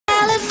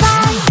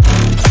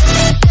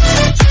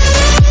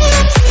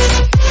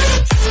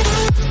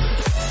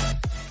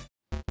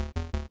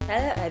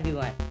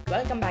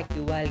welcome back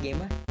to Wild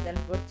Gamer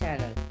Stanford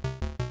channel.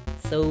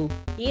 So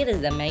here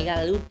is the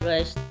Mega Loot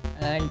Rush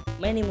and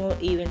many more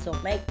events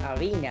of Mega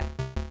Arena.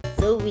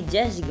 So we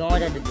just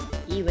got at the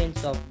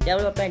events of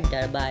Development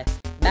Derby,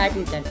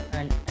 Battleton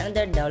and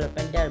another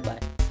Development Derby.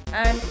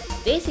 And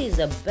this is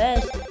the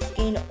best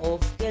skin of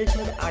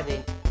Killshot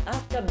Arden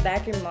after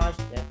Battle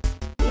Master.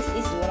 This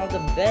is one of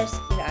the best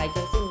skin I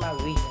can see in my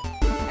vision,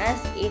 as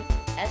it's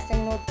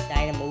Astronaut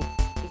Dynamo.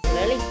 It's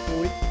really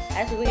cool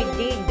as we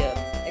did the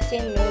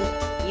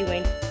HNO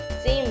event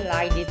same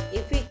like this.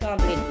 If we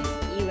complete this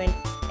event,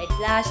 at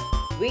last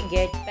we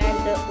get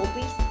Panther OP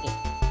skin.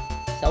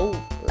 So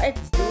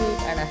let's do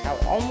it, and I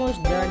have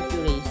almost done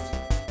today's.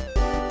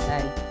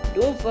 And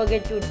don't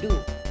forget to do,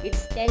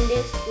 it's 10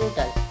 days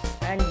total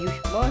and you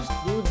must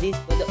do this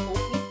for the OP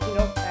skin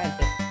of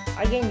Panther.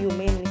 Again you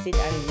may miss it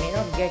and may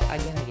not get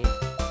again.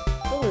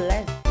 So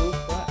let's go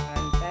for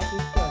and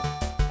battle turn.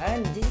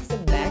 And this is a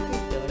battle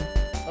turn.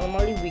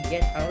 Normally we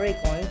get 100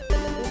 coins to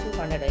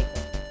 200 icons.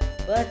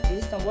 But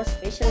this is somewhat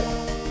special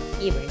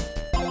event.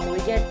 We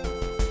get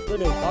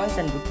good icons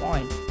and good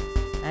points.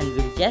 And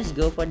we'll just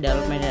go for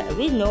development.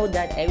 We know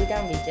that every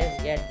time we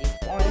just get these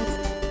points,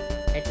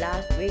 at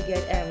last we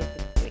get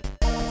victory.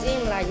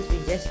 Same like this, we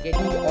just get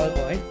all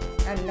points.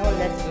 And now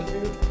let's go to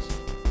Loot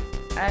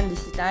Rush. And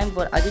this is time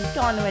for other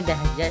tournament that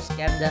has just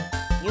kept the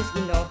new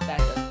skin of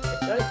Panther.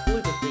 It's really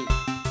cool to see.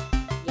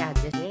 Yeah,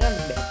 just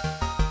remember that.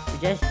 We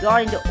just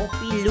got into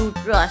OP Loot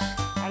Rush.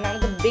 And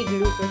another big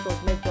loot rush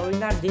of Mega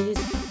Arena. This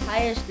is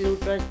highest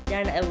loot rush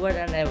than ever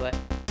and ever,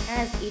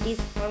 as it is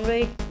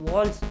 100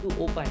 walls to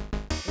open,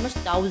 almost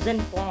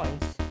 1000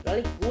 points.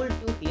 Really cool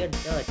to hear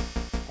that.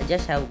 I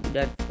just have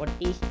done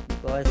 40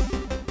 because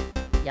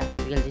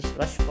because this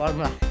rush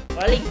formula,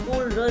 really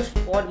cool rush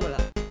formula.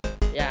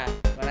 Yeah,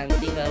 when I'm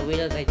seeing the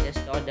videos I just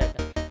thought that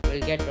we'll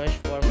get rush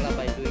formula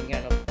by doing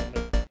an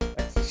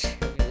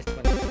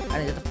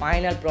and it's the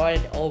final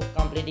product of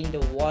completing the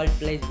world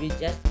place. We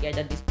just get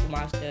a disc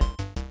master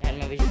and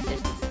my vision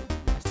just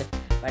master,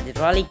 but it's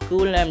really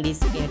cool and this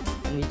skin.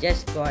 And we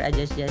just got, I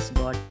just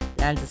got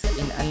Lancer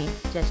skin and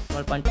just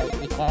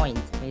 12.50 coins.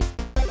 That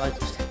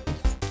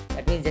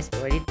means just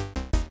got it.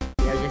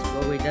 I'll just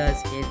go with the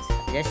skins.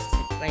 Just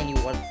explain you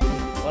what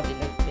in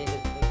the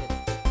places.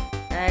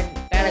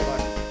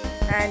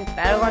 And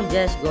Paragon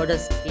just got a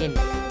skin,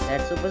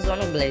 that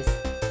Supersonic Blaze.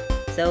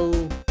 So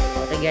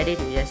how to get it?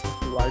 We just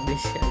wall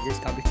blaze.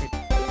 Just complete it.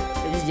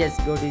 We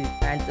just go to the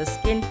Panther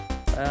skin.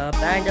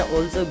 Panther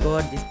also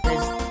got this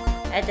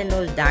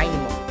Eternal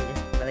Dynamo.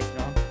 Just like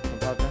no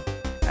problem.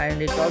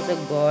 And it also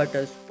got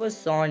a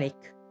Supersonic.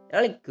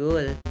 Really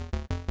cool.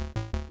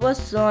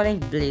 Supersonic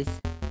Blaze.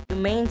 The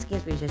main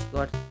skins we just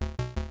got.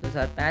 Those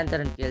are Panther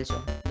and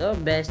Killshot. The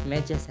best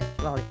matches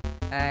actually.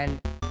 And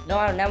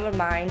no, never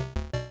mind.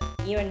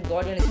 Even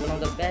Guardian is one of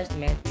the best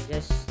matches. We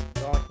just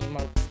got him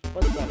out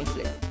Supersonic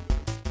Blaze.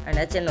 And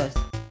HNOs,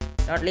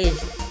 not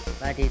least,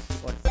 but it's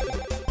what.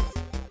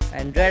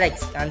 And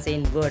Dreadex can't say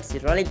in words.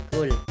 It's really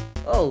cool.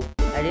 Oh,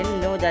 I didn't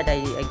know that I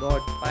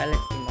got pilot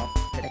skin of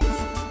Dreadex.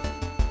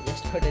 I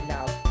just got it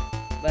now.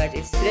 But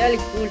it's really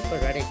cool for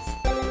Dreadex.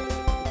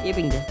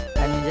 Keeping them.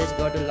 And we just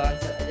got to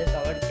Lancer. I just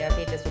already kept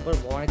it a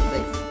Supersonic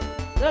Blaze.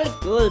 It's really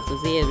cool to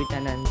see every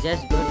time and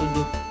just go to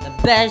do the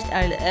best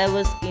and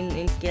ever skin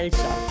in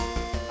Killshot.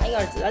 My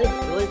god, it's really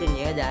cool to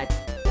hear that.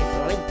 It's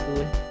really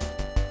cool.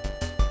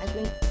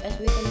 As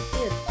we can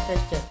see, the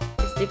structure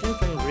is different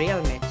from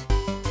real match.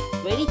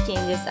 Very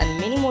changes and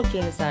many more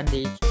changes are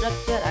the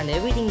structure and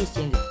everything is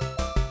changing.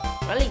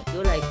 Really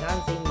cool, I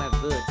can't say in my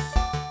words.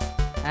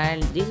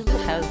 And this also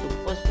has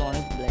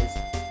Supersonic Blaze.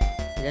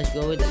 Let's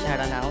go with the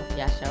Shadow now.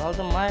 Yeah, Shadow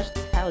also must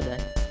have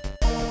that.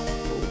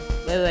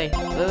 Oh, wait.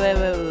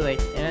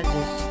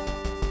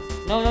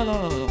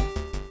 No.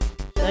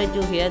 Sorry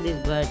to hear this,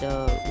 but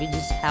we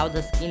just have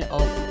the skin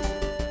of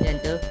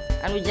Gentle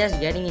and we're just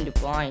getting into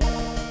point.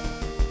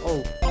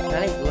 Oh,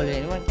 really cool.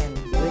 Anyone can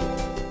do it.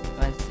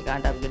 You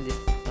can't upgrade this.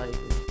 Sorry.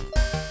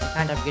 You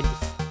can't upgrade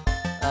this.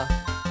 Oh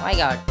my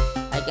god.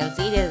 I can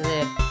see there's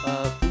a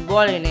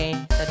football in a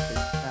circle.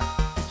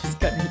 This is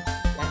funny.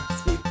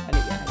 That's really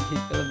funny. Yeah,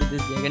 he's gonna be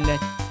this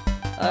Jagannath.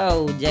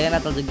 Oh,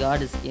 Jagannath also got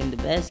the skin. The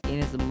best skin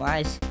is the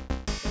Mice.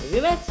 We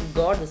must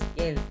got the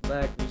skin,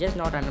 but we just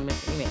not under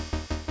match anyway.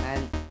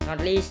 And not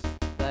least,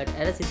 but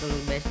LS is also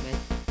the best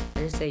match. I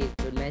just say it's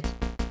good match.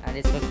 And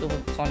it's for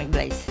Supersonic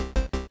Blaze.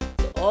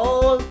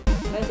 All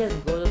matches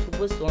go to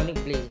Supersonic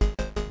Blaze,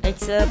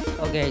 except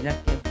not because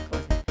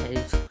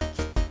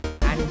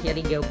and here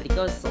we go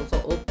because it's also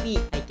OP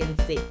I can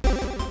say.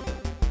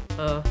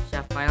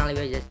 Finally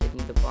we're just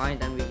getting the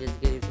point and we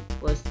just get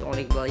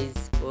Supersonic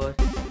Blaze for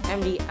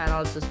MD and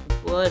also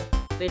Super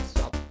Fit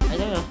Stop.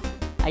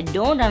 I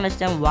don't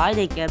understand why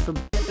they kept a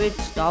Fit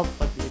Stop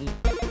for the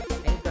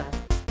class.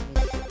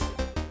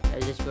 I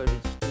just go to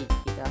Street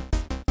Kita.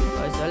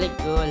 Oh, it's really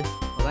cool.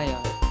 Oh my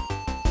god.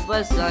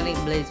 Supersonic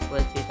Blaze for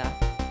Cheetah.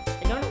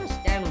 I don't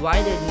understand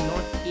why they do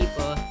not keep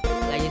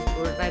like his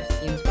prototype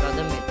skins for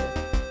other methods.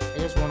 I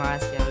just wanna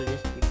ask them to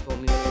just keep for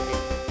me with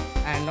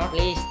it. And not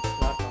least,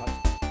 Lord Toss.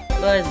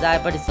 But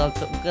Zypod is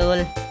also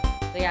cool.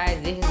 So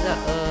guys, this is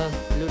the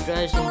Loot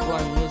Rush info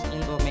and new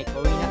skins of Mech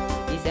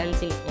Arena. This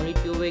ends in only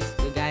 2 weeks.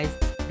 So guys,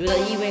 do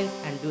the events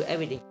and do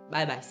everything.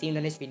 Bye bye. See you in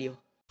the next video.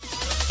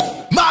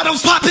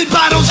 Models popping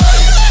bottles.